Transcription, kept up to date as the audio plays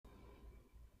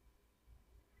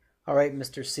All right,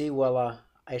 Mr. C. Well,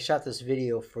 I shot this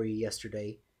video for you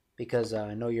yesterday because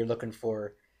I know you're looking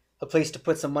for a place to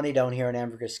put some money down here in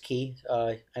Ambergris Caye.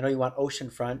 I know you want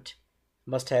oceanfront,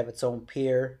 must have its own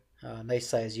pier, nice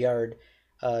size yard.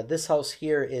 This house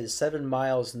here is 7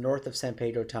 miles north of San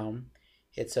Pedro Town.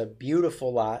 It's a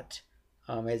beautiful lot.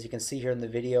 As you can see here in the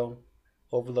video,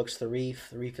 overlooks the reef.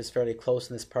 The reef is fairly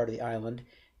close in this part of the island.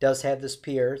 It does have this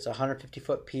pier. It's a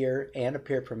 150-foot pier and a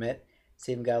pier permit. It's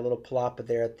even got a little palapa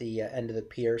there at the end of the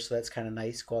pier, so that's kind of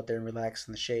nice. Go out there and relax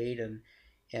in the shade,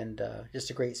 and just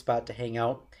a great spot to hang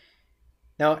out.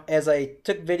 Now, as I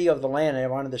took video of the land, I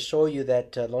wanted to show you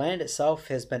that the land itself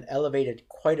has been elevated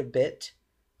quite a bit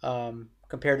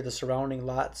compared to the surrounding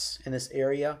lots in this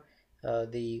area.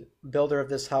 The builder of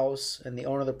this house and the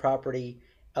owner of the property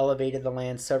elevated the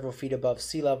land several feet above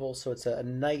sea level, so it's a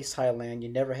nice high land. You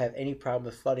never have any problem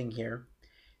with flooding here.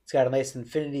 It's got a nice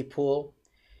infinity pool.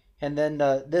 And then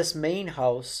this main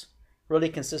house really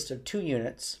consists of two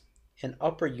units, an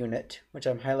upper unit, which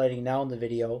I'm highlighting now in the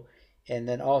video, and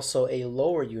then also a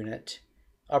lower unit.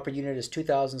 Upper unit is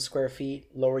 2,000 square feet,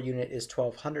 lower unit is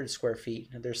 1,200 square feet.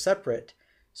 And they're separate,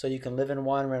 so you can live in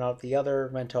one, rent out the other,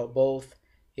 rent out both.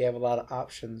 You have a lot of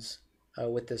options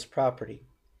with this property.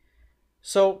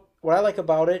 So what I like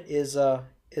about it is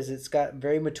it's got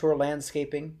very mature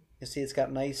landscaping. You see it's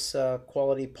got nice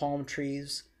quality palm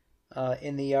trees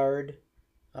in the yard,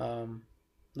 a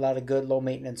lot of good low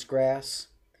maintenance grass.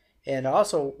 And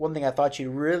also one thing I thought you'd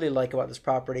really like about this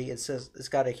property, it says it's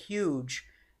got a huge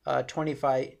 20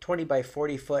 by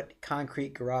 40 foot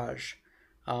concrete garage.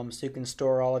 So you can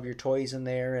store all of your toys in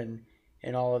there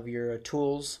and all of your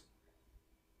tools.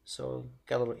 So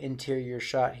got a little interior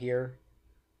shot here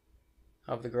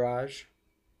of the garage.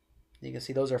 You can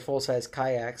see those are full-size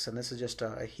kayaks, and this is just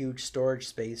a huge storage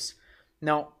space.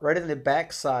 Now, right in the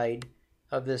back side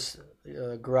of this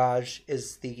garage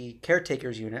is the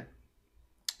caretakers unit.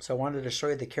 So I wanted to show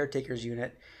you the caretakers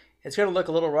unit. It's going to look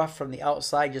a little rough from the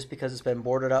outside just because it's been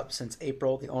boarded up since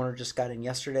April. The owner just got in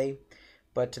yesterday.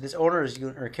 But this owner's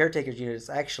unit, or caretaker's unit, is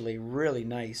actually really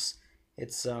nice.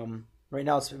 It's right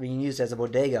now it's being used as a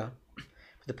bodega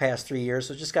for the past 3 years,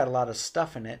 so it's just got a lot of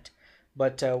stuff in it.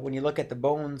 But when you look at the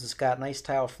bones, it's got nice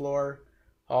tile floor,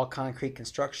 all concrete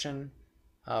construction,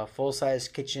 full-size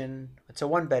kitchen. It's a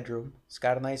one-bedroom. It's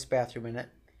got a nice bathroom in it.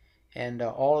 And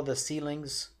all of the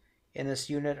ceilings in this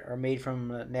unit are made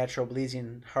from natural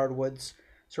Belizean hardwoods.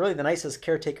 It's really the nicest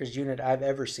caretaker's unit I've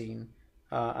ever seen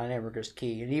on Ambergris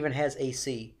Caye. It even has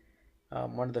AC.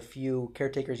 One of the few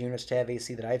caretaker's units to have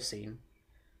AC that I've seen.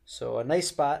 So a nice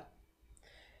spot.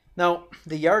 Now,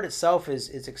 the yard itself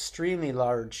is extremely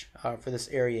large for this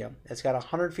area. It's got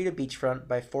 100 feet of beachfront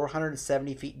by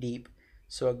 470 feet deep,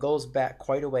 so it goes back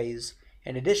quite a ways.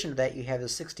 In addition to that, you have the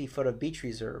 60 foot of beach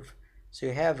reserve, so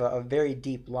you have a very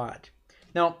deep lot.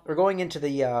 Now, we're going into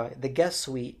the guest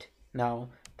suite now.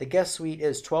 The guest suite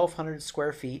is 1,200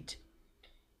 square feet.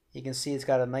 You can see it's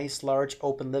got a nice large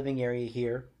open living area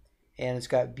here, and it's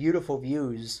got beautiful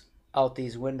views out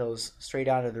these windows straight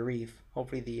onto the reef.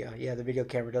 Hopefully the video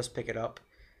camera does pick it up.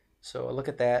 So look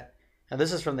at that. Now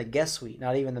this is from the guest suite,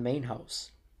 not even the main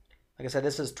house. Like I said,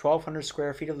 this is 1,200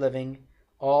 square feet of living,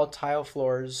 all tile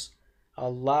floors, a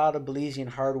lot of Belizean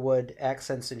hardwood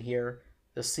accents in here.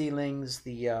 The ceilings,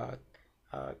 the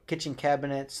kitchen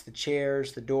cabinets, the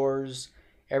chairs, the doors,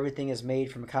 everything is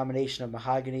made from a combination of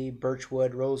mahogany,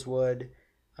 birchwood, rosewood,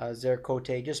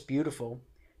 zericote, just beautiful.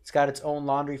 It's got its own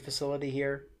laundry facility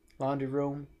here, laundry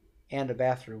room, and a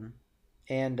bathroom,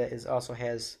 and it also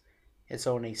has its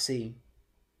own AC.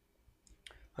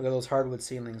 Look at those hardwood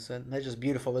ceilings. They're just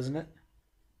beautiful, isn't it?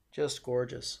 Just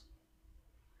gorgeous.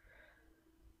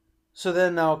 So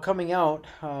then now coming out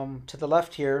to the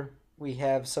left here, we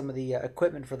have some of the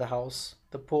equipment for the house.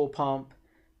 The pool pump,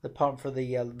 the pump for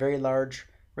the very large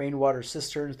rainwater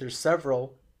cisterns. There's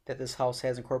several that this house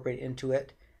has incorporated into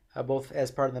it, both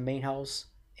as part of the main house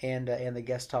and the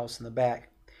guest house in the back.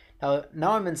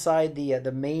 Now I'm inside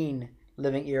the main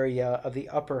living area of the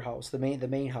upper house, the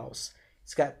main house.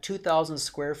 It's got 2,000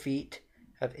 square feet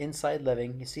of inside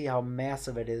living. You see how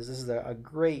massive it is. This is a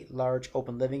great large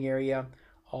open living area.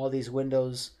 All these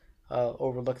windows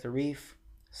overlook the reef,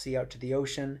 see out to the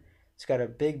ocean. It's got a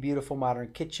big, beautiful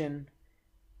modern kitchen,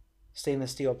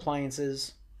 stainless steel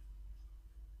appliances.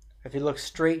 If you look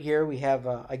straight here, we have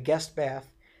a guest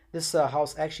bath. This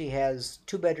house actually has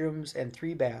 2 bedrooms and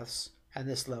 3 baths on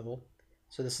this level.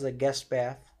 So this is a guest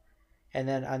bath. And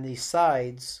then on these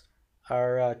sides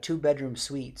are 2 bedroom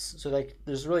suites. So like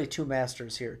there's really 2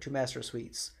 masters here, 2 master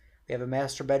suites. We have a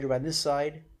master bedroom on this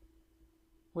side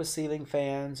with ceiling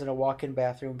fans and a walk-in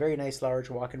bathroom. Very nice large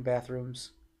walk-in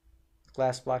bathrooms,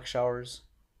 glass block showers.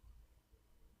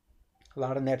 A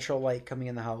lot of natural light coming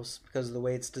in the house because of the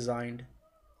way it's designed.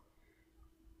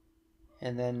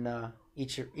 And then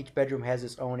each bedroom has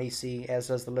its own AC, as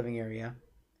does the living area.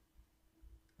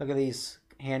 Look at these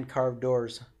hand-carved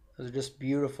doors. Those are just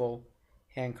beautiful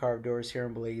hand-carved doors here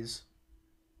in Belize.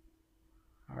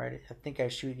 All right, I think I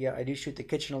do shoot the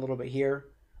kitchen a little bit here.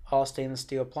 All stainless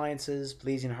steel appliances,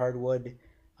 Belizean hardwood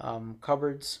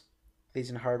cupboards,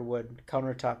 Belizean hardwood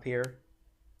countertop here.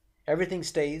 Everything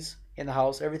stays in the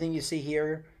house. Everything you see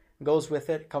here goes with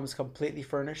it. Comes completely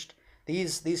furnished.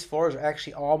 These floors are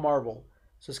actually all marble.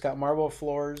 So it's got marble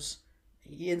floors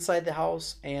inside the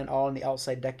house and all in the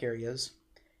outside deck areas.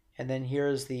 And then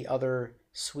here's the other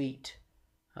suite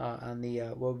on the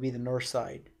what would be the north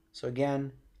side. So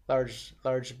again,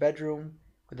 large bedroom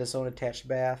with its own attached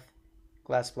bath,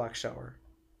 glass block shower.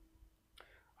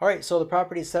 All right, so the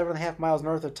property is 7.5 miles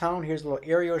north of town. Here's a little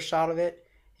aerial shot of it.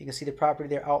 You can see the property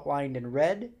there outlined in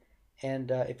red.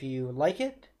 And if you like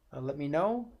it, let me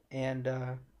know, and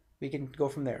we can go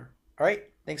from there. All right,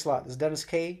 thanks a lot. This is Dennis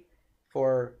Caye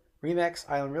for Remax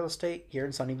Island Real Estate here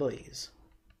in sunny Belize.